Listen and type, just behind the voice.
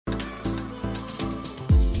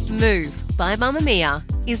Move by Mamma Mia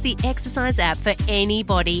is the exercise app for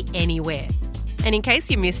anybody, anywhere. And in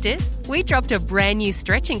case you missed it, we dropped a brand new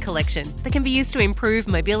stretching collection that can be used to improve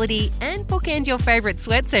mobility and bookend your favourite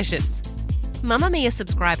sweat sessions. Mamma Mia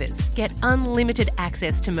subscribers get unlimited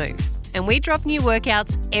access to Move, and we drop new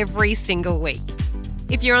workouts every single week.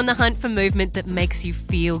 If you're on the hunt for movement that makes you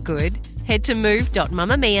feel good, head to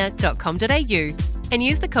move.mamamia.com.au and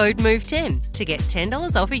use the code MOVE10 to get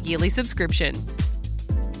 $10 off a yearly subscription.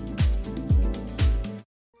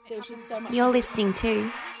 You're listening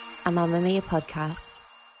to a Mamma Mia podcast.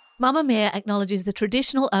 Mamma Mia acknowledges the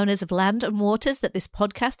traditional owners of land and waters that this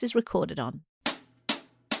podcast is recorded on.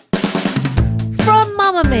 From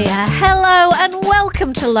Mamma Mia, hello and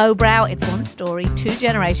welcome to Lowbrow. It's one story, two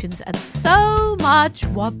generations, and so much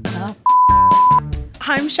what the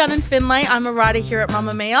I'm Shannon Finlay. I'm a writer here at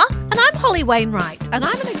Mamma Mia. And I'm Holly Wainwright, and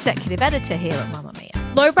I'm an executive editor here at Mamma Mia.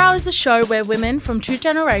 Lowbrow is a show where women from two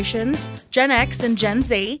generations, Gen X and Gen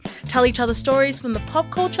Z, tell each other stories from the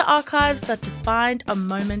pop culture archives that defined a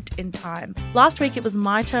moment in time. Last week it was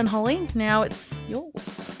my turn, Holly. Now it's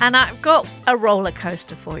yours. And I've got a roller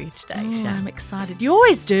coaster for you today, Shan. I'm excited. You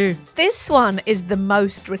always do. This one is the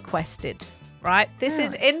most requested, right? This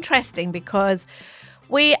is interesting because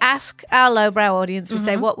we ask our lowbrow audience, we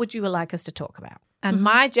say, what would you like us to talk about? And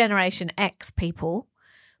my Generation X people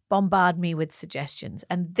bombard me with suggestions.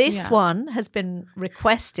 And this one has been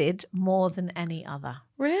requested more than any other.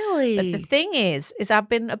 Really? But the thing is I've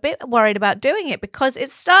been a bit worried about doing it because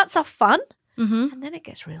it starts off fun and then it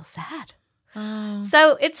gets real sad. Oh.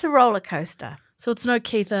 So it's a roller coaster. So it's no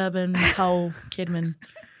Keith Urban, Nicole Kidman.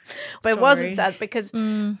 But it wasn't sad because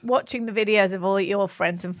watching the videos of all your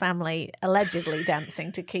friends and family allegedly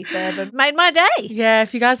dancing to Keith Urban made my day. Yeah,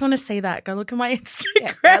 if you guys want to see that, go look at my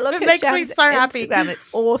Instagram. Yeah, look it at makes me Shan's so happy. Instagram. It's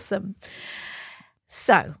awesome.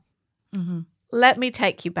 So let me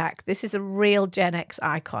take you back. This is a real Gen X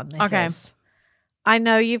icon. This is. I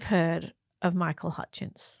know you've heard of Michael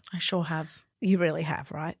Hutchence. I sure have. You really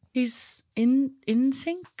have, right? He's in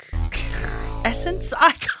sync. Essence?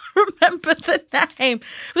 I can't remember the name.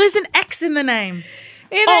 There's an X in the name.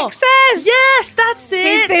 In excess. Yes, that's it.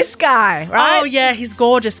 He's this guy, right? Oh, yeah, he's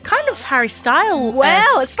gorgeous. Kind of Harry Styles.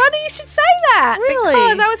 Well, it's funny you should say that. Really?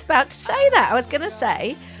 Because I was about to say that. I was going to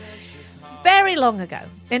say, very long ago,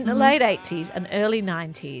 in the late 80s and early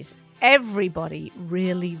 90s, everybody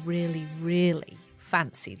really, really, really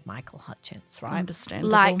fancied Michael Hutchence, right?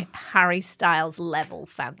 Understandable. Like Harry Styles level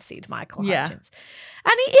fancied Michael Hutchence.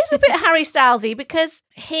 And he is a bit Harry Stylesy because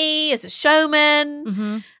he is a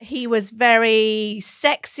showman. He was very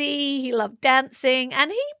sexy. He loved dancing.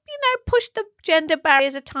 And he, pushed the gender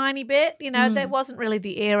barriers a tiny bit. There wasn't really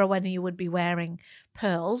the era when you would be wearing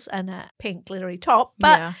pearls and a pink glittery top.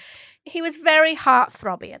 But he was very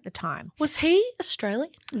heartthrobby at the time. Was he Australian?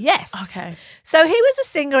 Yes. Okay. So he was a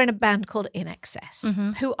singer in a band called In Excess,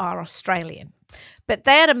 who are Australian. But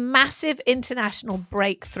they had a massive international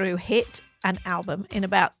breakthrough hit and album in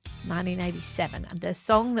about 1987. And the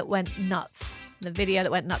song that went nuts, the video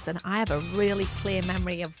that went nuts, and I have a really clear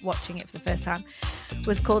memory of watching it for the first time,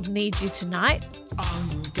 was called Need You Tonight. All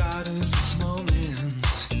you've got is this moment.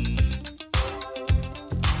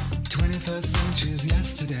 21st century's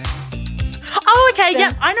yesterday. Oh, okay.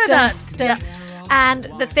 Yeah, I know that. Yeah. And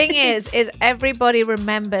the thing is everybody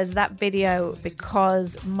remembers that video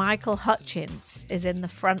because Michael Hutchence is in the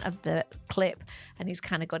front of the clip and he's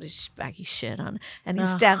kind of got his baggy shirt on and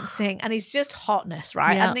he's dancing and he's just hotness,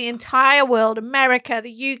 right? Yeah. And the entire world, America,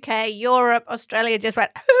 the UK, Europe, Australia just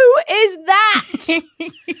went, who is that?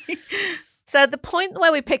 So the point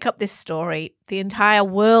where we pick up this story, the entire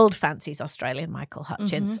world fancies Australian Michael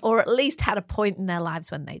Hutchence, or at least had a point in their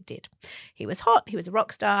lives when they did. He was hot. He was a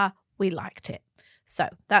rock star. We liked it. So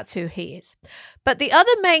that's who he is. But the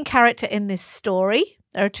other main character in this story,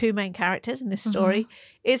 there are two main characters in this story,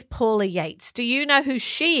 is Paula Yates. Do you know who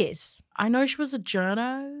she is? I know she was a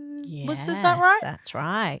journo. Yes, Is that right? That's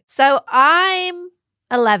right. So I'm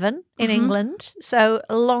 11 in England, so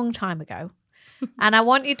a long time ago. And I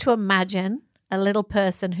want you to imagine a little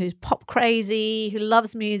person who's pop crazy, who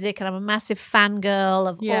loves music, and I'm a massive fangirl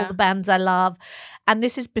of all the bands I love. And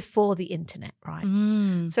this is before the internet, right?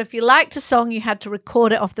 So if you liked a song, you had to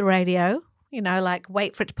record it off the radio, like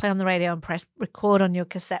wait for it to play on the radio and press record on your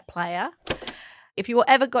cassette player. If you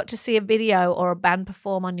ever got to see a video or a band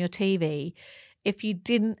perform on your TV, if you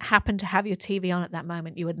didn't happen to have your TV on at that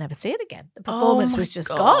moment, you would never see it again. The performance was just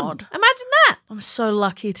gone. Imagine that. I'm so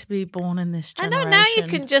lucky to be born in this generation. I know, now you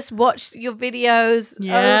can just watch your videos over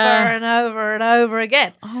and over and over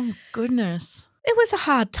again. Oh, goodness. It was a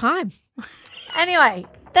hard time. Anyway,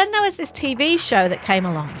 then there was this TV show that came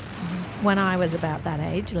along when I was about that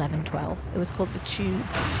age, 11, 12. It was called the Tube.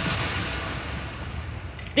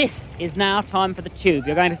 This is now time for the Tube.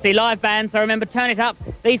 You're going to see live bands, so remember, turn it up.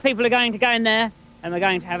 These people are going to go in there, and we're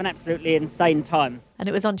going to have an absolutely insane time. And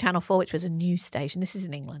it was on Channel 4, which was a news station. This is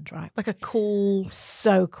in England, right? Like a cool...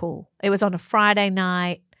 So cool. It was on a Friday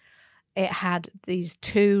night. It had these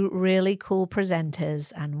two really cool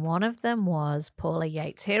presenters, and one of them was Paula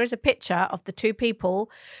Yates. Here is a picture of the two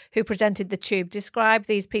people who presented the Tube. Describe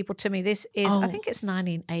these people to me. This is, I think it's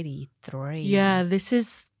 1983. Yeah, this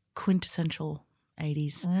is quintessential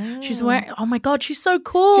 80s. She's wearing, oh my God, she's so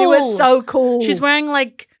cool. She was so cool. She's wearing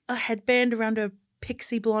like a headband around her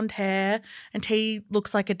pixie blonde hair, and he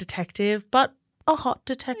looks like a detective, but a hot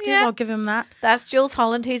detective. Yeah. I'll give him that. That's Jules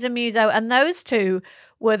Holland. He's a muso. And those two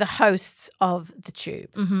were the hosts of the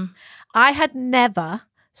Tube. Mm-hmm. I had never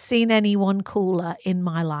seen anyone cooler in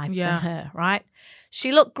my life than her, right?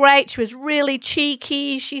 She looked great. She was really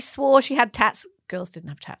cheeky. She swore. She had tats. Girls didn't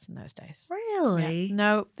have tats in those days. Really? Yeah.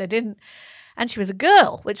 No, they didn't. And she was a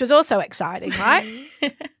girl, which was also exciting, right?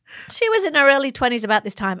 She was in her early 20s about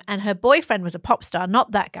this time, and her boyfriend was a pop star,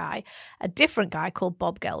 not that guy, a different guy called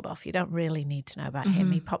Bob Geldof. You don't really need to know about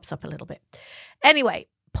him. He pops up a little bit. Anyway,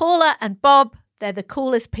 Paula and Bob, they're the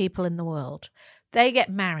coolest people in the world. They get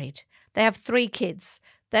married. They have 3 kids.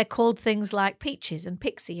 They're called things like Peaches and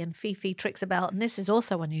Pixie and Fifi Trixabelle, and this is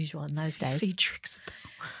also unusual in those days. Fifi Trixabelle.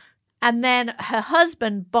 And then her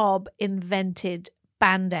husband, Bob, invented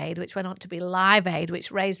Band-Aid, which went on to be Live Aid, which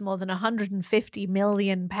raised more than £150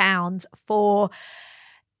 million for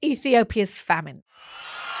Ethiopia's famine.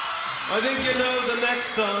 I think you know the next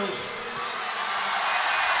song.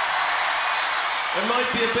 It might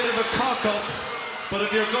be a bit of a cock-up, but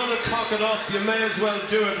if you're going to cock it up, you may as well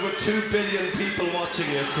do it with 2 billion people watching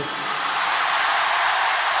you. So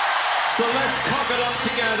let's cock it up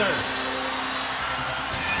together.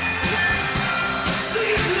 Sing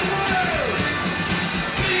it to the world!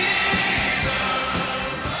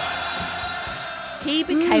 He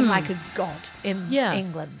became like a god in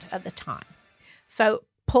England at the time. So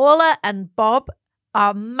Paula and Bob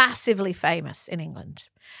are massively famous in England.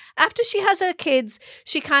 After she has her kids,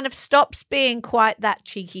 she kind of stops being quite that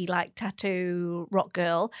cheeky, like tattoo rock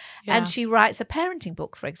girl. Yeah. And she writes a parenting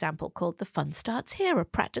book, for example, called The Fun Starts Here, A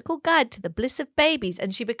Practical Guide to the Bliss of Babies.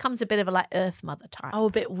 And she becomes a bit of a like Earth Mother type. Oh,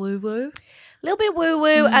 a bit woo-woo. A little bit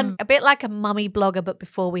woo-woo and a bit like a mummy blogger, but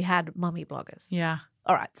before we had mummy bloggers. Yeah.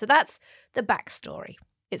 All right, so that's the backstory.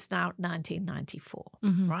 It's now 1994,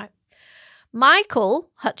 right? Michael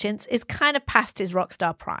Hutchence is kind of past his rock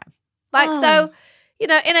star prime. So, you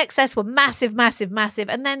know, In Excess were massive, massive, massive.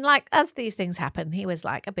 And then, like, as these things happen, he was,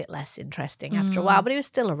 like, a bit less interesting after a while, but he was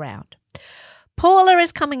still around. Paula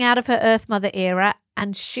is coming out of her Earth Mother era,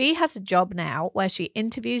 and she has a job now where she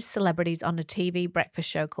interviews celebrities on a TV breakfast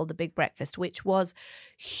show called The Big Breakfast, which was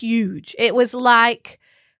huge. It was like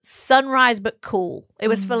Sunrise but cool. It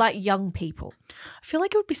was for like young people. I feel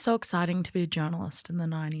like it would be so exciting to be a journalist in the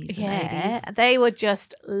 90s and 80s. They were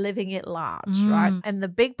just living it large, right? And The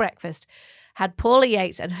Big Breakfast had Paula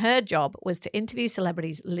Yates, and her job was to interview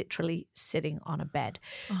celebrities literally sitting on a bed.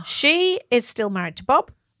 She is still married to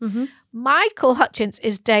Bob. Michael Hutchence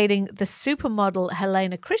is dating the supermodel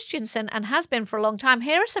Helena Christensen and has been for a long time.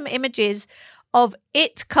 Here are some images of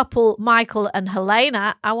it couple Michael and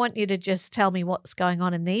Helena. I want you to just tell me what's going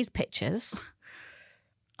on in these pictures.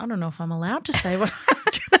 I don't know if I'm allowed to say what I'm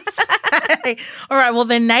going to say. All right, well,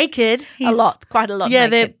 they're naked. Quite a lot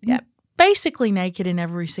naked. They're basically naked in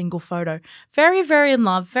every single photo. Very, very in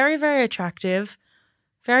love, very, very attractive,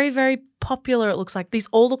 very, very popular, it looks like. These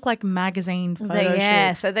all look like magazine photo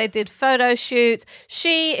shoots. So they did photo shoots.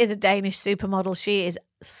 She is a Danish supermodel. She is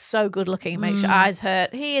so good looking, makes your eyes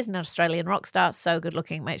hurt. He is an Australian rock star, so good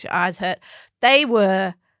looking, makes your eyes hurt. They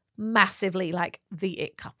were massively like the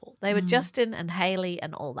it couple. They were Justin and Hayley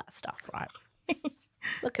and all that stuff, right?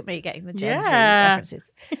 Look at me getting the Gen Z references.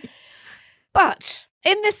 But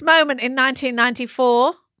in this moment in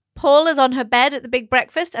 1994, Paula's on her bed at the Big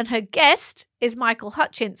Breakfast and her guest is Michael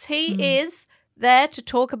Hutchence. He is there to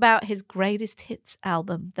talk about his greatest hits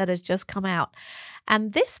album that has just come out.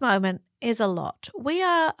 And this moment is a lot. We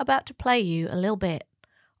are about to play you a little bit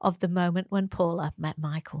of the moment when Paula met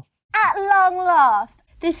Michael. At long last,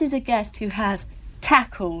 this is a guest who has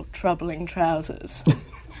tackle-troubling trousers.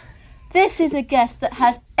 This is a guest that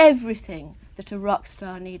has everything that a rock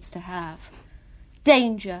star needs to have.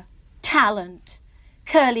 Danger, talent,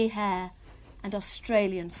 curly hair, and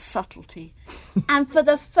Australian subtlety. And for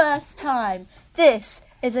the first time, this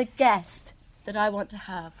is a guest that I want to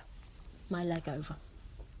have my leg over.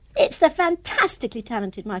 It's the fantastically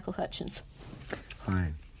talented Michael Hutchence.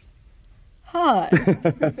 Hi. Hi.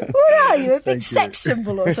 What are you, a big sex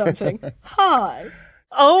symbol or something? Hi.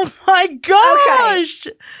 Oh my gosh.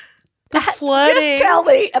 The flirting. Just tell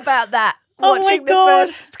me about that. Oh my Watching the God.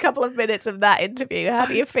 first couple of minutes of that interview. How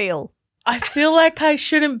do you feel? I feel like I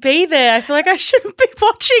shouldn't be there. I feel like I shouldn't be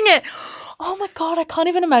watching it. Oh my God, I can't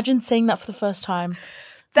even imagine seeing that for the first time.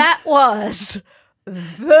 That was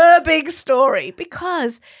the big story,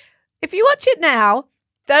 because if you watch it now,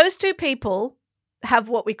 those two people have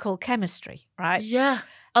what we call chemistry, right? Yeah,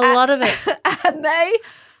 a lot of it. And they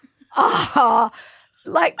are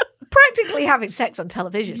like practically having sex on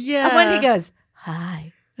television. Yeah. And when he goes,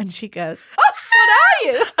 hi, and she goes, oh,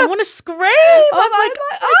 what are you? I want to scream. Oh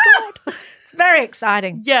my God. It's very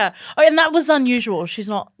exciting. Yeah. Oh, and that was unusual. She's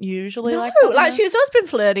not usually like that. Like she's always been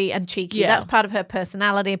flirty and cheeky. Yeah. That's part of her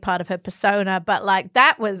personality, part of her persona. But like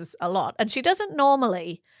that was a lot. And she doesn't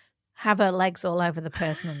normally have her legs all over the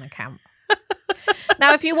person in the camp.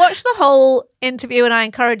 Now, if you watch the whole interview, and I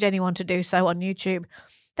encourage anyone to do so on YouTube,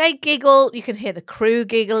 they giggle. You can hear the crew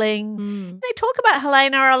giggling. They talk about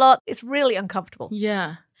Helena a lot. It's really uncomfortable.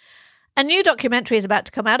 Yeah. A new documentary is about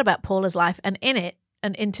to come out about Paula's life, and in it,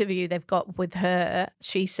 an interview they've got with her,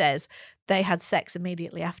 she says they had sex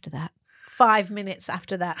immediately after that. 5 minutes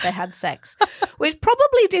after that, they had sex, which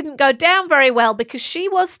probably didn't go down very well because she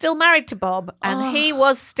was still married to Bob and he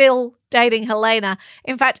was still dating Helena.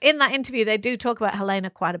 In fact, in that interview, they do talk about Helena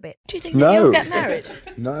quite a bit. Do you think that you'll get married?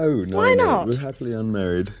 No. Why not? We're happily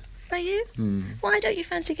unmarried. Are you? Why don't you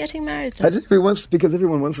fancy getting married then? Because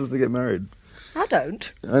everyone wants us to get married. I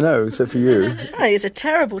don't. I know, except for you. Oh, it's a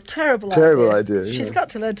terrible Terrible idea. She's yeah. got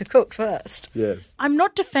to learn to cook first. Yes. I'm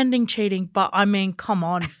not defending cheating, but I mean, come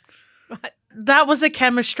on. That was a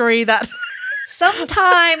chemistry that...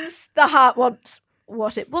 Sometimes the heart wants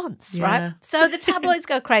what it wants, Yeah. right? So the tabloids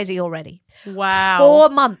go crazy already. Wow. 4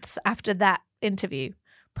 months after that interview,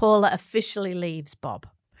 Paula officially leaves Bob,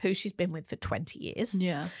 who she's been with for 20 years.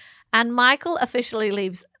 Yeah. And Michael officially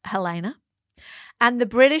leaves Helena. And the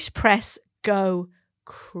British press go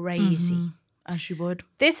crazy. As you would.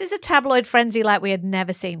 This is a tabloid frenzy like we had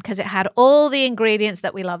never seen because it had all the ingredients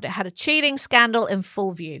that we loved. It had a cheating scandal in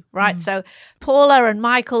full view, right? So Paula and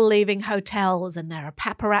Michael leaving hotels, and there are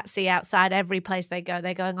paparazzi outside every place they go.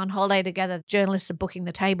 They're going on holiday together. Journalists are booking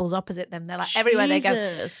the tables opposite them. They're like everywhere they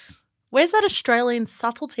go. Where's that Australian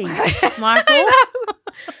subtlety, Michael?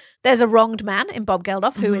 There's a wronged man in Bob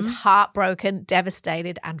Geldof who is heartbroken,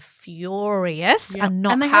 devastated, and furious and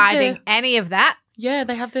not hiding any of that. Yeah,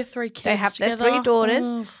 they have their 3 kids. They have together. their 3 daughters.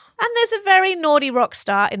 Oh. And there's a very naughty rock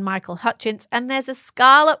star in Michael Hutchence. And there's a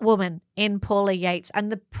Scarlet Woman in Paula Yates.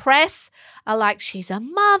 And the press are like, she's a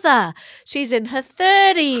mother. She's in her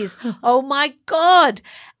 30s. Oh, my God.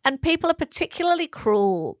 And people are particularly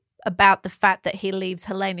cruel about the fact that he leaves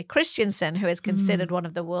Helena Christensen, who is considered one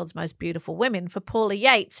of the world's most beautiful women, for Paula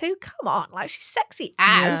Yates, who, come on, like she's sexy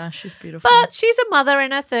as. Yeah, she's beautiful. But she's a mother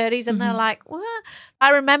in her 30s, and they're like, well,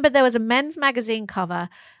 I remember there was a men's magazine cover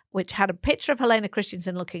which had a picture of Helena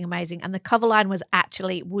Christensen looking amazing, and the cover line was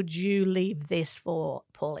actually, would you leave this for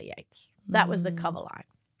Paula Yates? That was the cover line.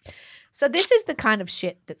 So this is the kind of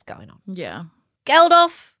shit that's going on. Yeah.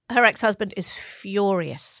 Geldof, her ex-husband, is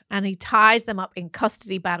furious, and he ties them up in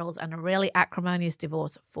custody battles and a really acrimonious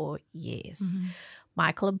divorce for years.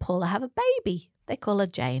 Michael and Paula have a baby. They call her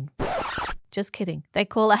Jane. Just kidding. They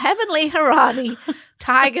call her Heavenly Harani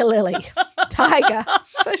Tiger Lily. Tiger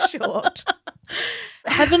for short.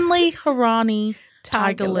 Heavenly Harani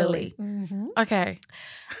Tiger Lily. Okay.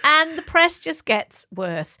 And the press just gets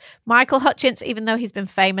worse. Michael Hutchence, even though he's been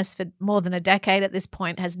famous for more than a decade at this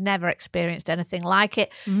point, has never experienced anything like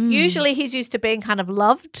it. Usually he's used to being kind of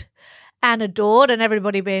loved and adored and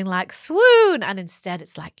everybody being like, swoon. And instead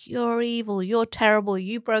it's like, you're evil, you're terrible,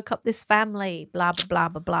 you broke up this family, blah, blah, blah,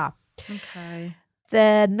 blah, blah. Okay.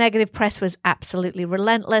 The negative press was absolutely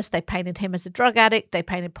relentless. They painted him as a drug addict. They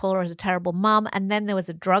painted Paula as a terrible mum. And then there was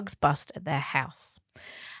a drugs bust at their house.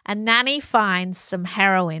 A nanny finds some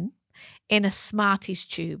heroin in a Smarties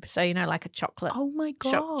tube. So, you know, like a chocolate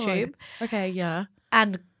shock tube. Okay, yeah.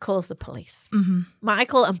 And calls the police.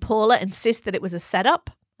 Michael and Paula insist that it was a setup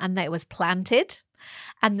and that it was planted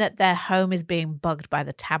and that their home is being bugged by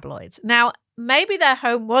the tabloids. Now, maybe their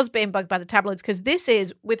home was being bugged by the tabloids because this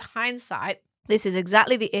is, with hindsight, this is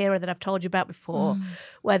exactly the era that I've told you about before,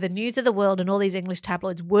 where the News of the World and all these English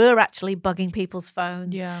tabloids were actually bugging people's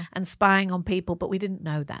phones and spying on people, but we didn't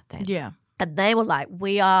know that then. Yeah. And they were like,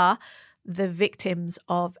 we are the victims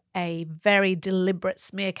of a very deliberate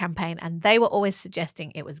smear campaign. And they were always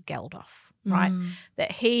suggesting it was Geldof, right?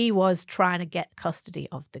 That he was trying to get custody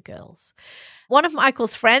of the girls. One of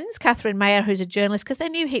Michael's friends, Catherine Mayer, who's a journalist, because they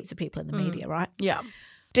knew heaps of people in the media, right? Yeah.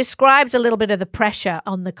 describes a little bit of the pressure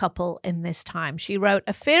on the couple in this time. She wrote,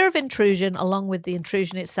 a fear of intrusion, along with the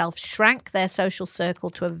intrusion itself, shrank their social circle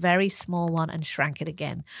to a very small one and shrank it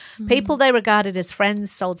again. People they regarded as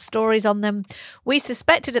friends sold stories on them. We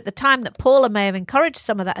suspected at the time that Paula may have encouraged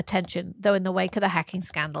some of that attention, though in the wake of the hacking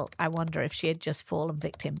scandal, I wonder if she had just fallen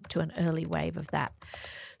victim to an early wave of that.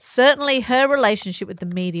 Certainly, her relationship with the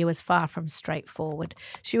media was far from straightforward.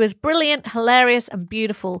 She was brilliant, hilarious, and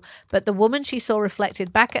beautiful, but the woman she saw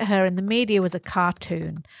reflected back at her in the media was a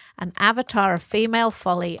cartoon, an avatar of female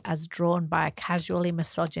folly as drawn by a casually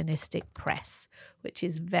misogynistic press, which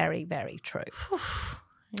is very, very true.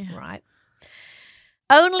 Yeah. Right?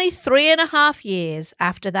 Only 3.5 years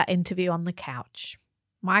after that interview on the couch,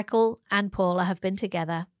 Michael and Paula have been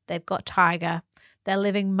together. They've got Tiger. They're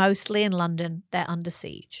living mostly in London. They're under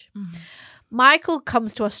siege. Michael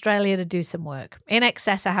comes to Australia to do some work. In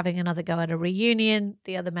Excess are having another go at a reunion.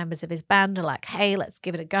 The other members of his band are like, hey, let's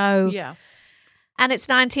give it a go. Yeah. And it's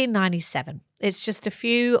 1997. It's just a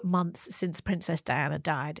few months since Princess Diana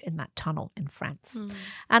died in that tunnel in France.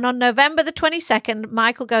 And on November the 22nd,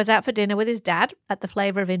 Michael goes out for dinner with his dad at the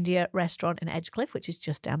Flavour of India restaurant in Edgecliff, which is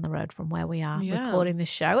just down the road from where we are recording this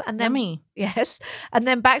show. And then, yes, and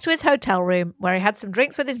then back to his hotel room where he had some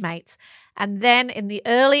drinks with his mates. And then in the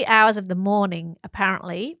early hours of the morning,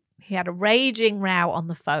 apparently, he had a raging row on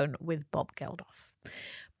the phone with Bob Geldof.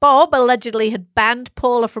 Bob allegedly had banned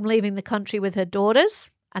Paula from leaving the country with her daughters,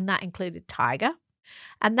 and that included Tiger.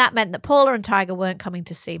 And that meant that Paula and Tiger weren't coming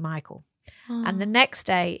to see Michael. And the next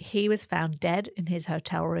day, he was found dead in his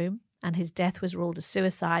hotel room, and his death was ruled a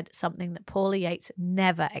suicide, something that Paula Yates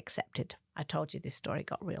never accepted. I told you this story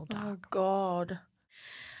got real dark. Oh, God.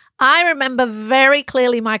 I remember very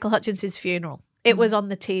clearly Michael Hutchins's funeral. It was on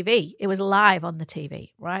the TV. It was live on the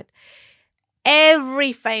TV, right?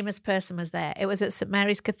 Every famous person was there. It was at St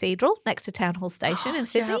Mary's Cathedral next to Town Hall Station in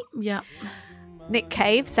Sydney. Yeah. Nick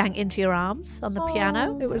Cave sang Into Your Arms on the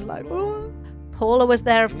piano. It was like, oh. Paula was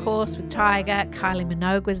there, of course, with Tiger. Kylie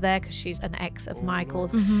Minogue was there because she's an ex of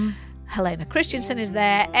Michael's. Helena Christensen is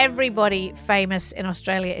there. Everybody famous in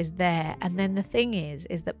Australia is there. And then the thing is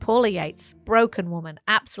that Paula Yates, broken woman,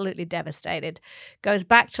 absolutely devastated, goes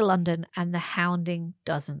back to London and the hounding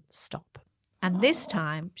doesn't stop. And this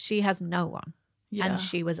time, she has no one, and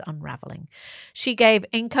she was unraveling. She gave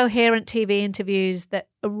incoherent TV interviews that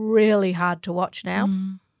are really hard to watch now.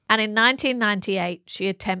 And in 1998, she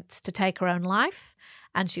attempts to take her own life,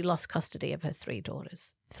 and she lost custody of her 3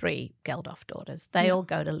 daughters, 3 Geldof daughters. They all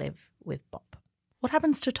go to live with Bob. What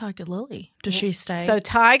happens to Tiger Lily? Does she stay? So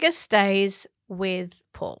Tiger stays with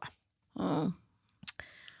Paula.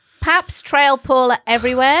 Paps trail Paula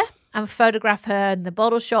everywhere and photograph her in the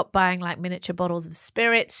bottle shop buying like miniature bottles of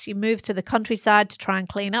spirits. She moves to the countryside to try and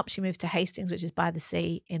clean up. She moves to Hastings, which is by the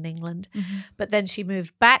sea in England. But then she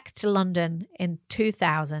moved back to London in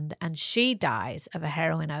 2000 and she dies of a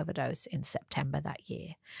heroin overdose in September that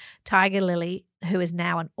year. Tiger Lily, who is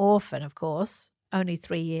now an orphan, of course, only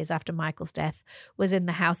 3 years after Michael's death, was in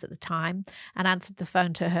the house at the time and answered the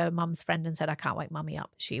phone to her mum's friend and said, I can't wake mummy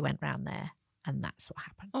up. She went round there and that's what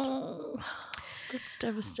happened. Oh, that's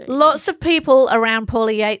devastating. Lots of people around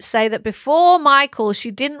Paula Yates say that before Michael,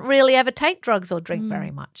 she didn't really ever take drugs or drink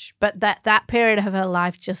very much, but that period of her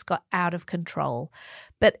life just got out of control.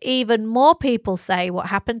 But even more people say what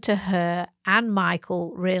happened to her and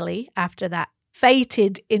Michael really after that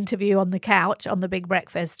fated interview on the couch on the Big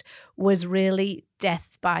Breakfast was really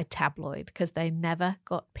death by tabloid because they never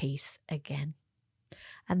got peace again.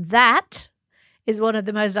 And that is one of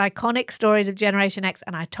the most iconic stories of Generation X,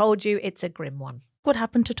 and I told you it's a grim one. What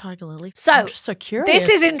happened to Tiger Lily? So, I'm just so curious. This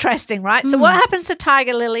is interesting, right? So what happens to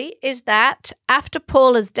Tiger Lily is that after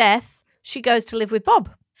Paula's death, she goes to live with Bob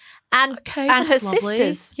and her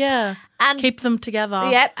sisters. Yeah, and keep them together.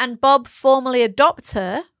 Yep, and Bob formally adopts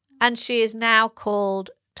her, and she is now called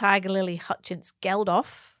Tiger Lily Hutchins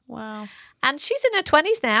Geldof. Wow. And she's in her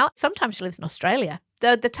 20s now. Sometimes she lives in Australia.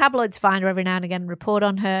 The tabloids find her every now and again and report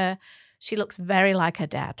on her. She looks very like her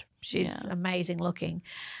dad. She's amazing looking.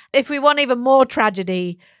 If we want even more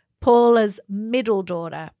tragedy, Paula's middle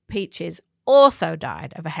daughter, Peaches, also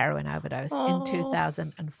died of a heroin overdose in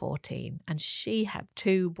 2014. And she had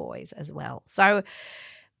 2 boys as well. So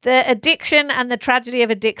the addiction and the tragedy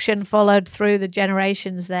of addiction followed through the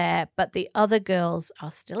generations there. But the other girls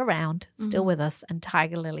are still around, still with us. And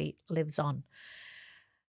Tiger Lily lives on.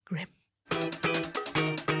 Grim.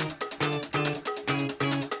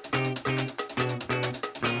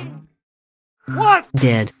 What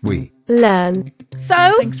did we learn? So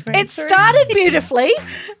it started beautifully.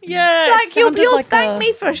 Yeah. You'll thank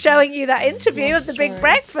me for showing you that interview at the Big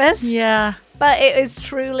Breakfast. Yeah. But it is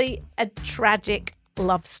truly a tragic,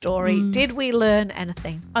 love story. Did we learn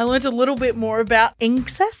anything? I learned a little bit more about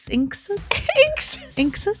incest. In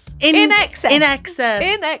excess.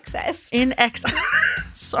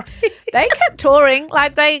 Sorry. They kept touring.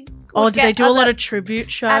 Like they did they do a lot of tribute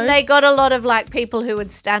shows? And they got a lot of like people who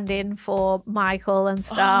would stand in for Michael and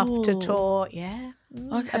stuff to tour. Yeah.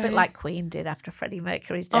 Okay. A bit like Queen did after Freddie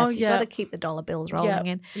Mercury's death. You've got to keep the dollar bills rolling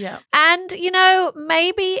in. Yeah. And, you know,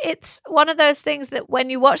 maybe it's one of those things that when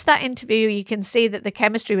you watch that interview, you can see that the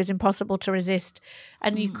chemistry was impossible to resist.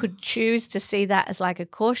 And you could choose to see that as like a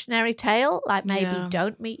cautionary tale, like maybe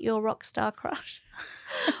don't meet your rock star crush.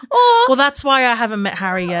 Well, that's why I haven't met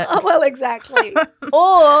Harry yet. Well, exactly.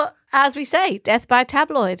 Or, as we say, death by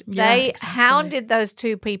tabloid. Yeah, they hounded those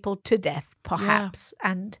two people to death, perhaps.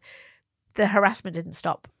 Yeah. And the harassment didn't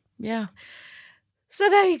stop. Yeah. So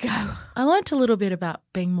there you go. I learned a little bit about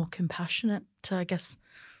being more compassionate to, I guess,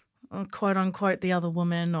 quote unquote, the other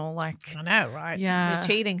woman, or like, I know, right? Yeah. The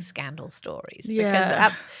cheating scandal stories. Yeah.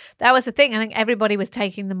 Because that was the thing. I think everybody was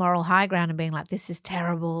taking the moral high ground and being like, this is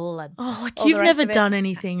terrible. And you've never done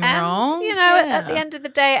anything wrong. You know, at the end of the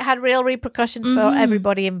day, it had real repercussions for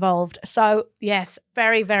everybody involved. So, yes,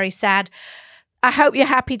 very, very sad. I hope you're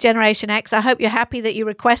happy, Generation X. I hope you're happy that you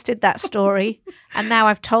requested that story. And now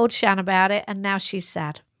I've told Shan about it, and now she's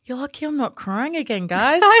sad. You're lucky I'm not crying again,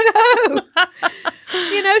 guys. I know.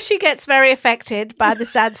 You know, she gets very affected by the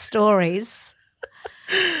sad stories.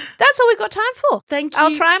 That's all we've got time for. Thank you.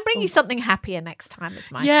 I'll try and bring you something happier next time. It's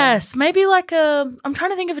my turn. Yes, maybe like I'm trying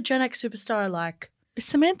to think of a Gen X superstar I like. Is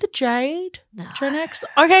Samantha Jade No. Gen X?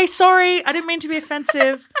 Okay, sorry. I didn't mean to be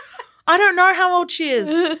offensive. I don't know how old she is.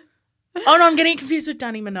 Oh, no, I'm getting confused with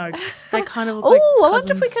Dannii Minogue. They kind of look like I cousins.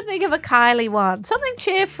 wonder if we could think of a Kylie one. Something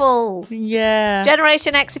cheerful. Yeah.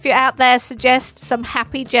 Generation X, if you're out there, suggest some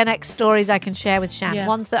happy Gen X stories I can share with Shan. Yeah.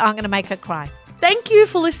 Ones that aren't going to make her cry. Thank you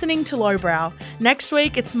for listening to Lowbrow. Next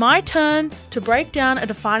week, it's my turn to break down a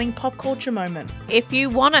defining pop culture moment. If you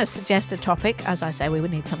want to suggest a topic, as I say, we would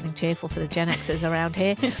need something cheerful for the Gen Xers around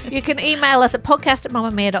here. You can email us at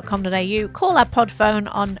podcast@mamamia.com.au, call our pod phone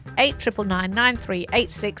on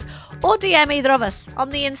 89999386, or DM either of us on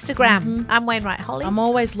the Instagram. I'm Wainwright Holly. I'm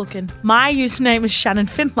always looking. My username is Shannon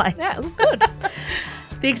Finlay. Yeah, good.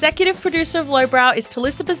 The executive producer of Lowbrow is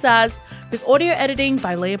Talissa Bazaz, with audio editing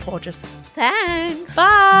by Leah Porges. Thanks.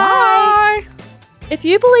 Bye. If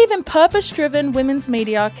you believe in purpose-driven women's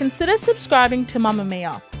media, consider subscribing to Mamma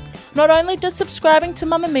Mia. Not only does subscribing to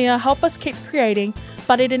Mamma Mia help us keep creating,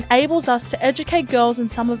 but it enables us to educate girls in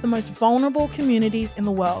some of the most vulnerable communities in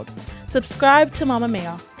the world. Subscribe to Mamma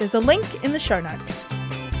Mia. There's a link in the show notes.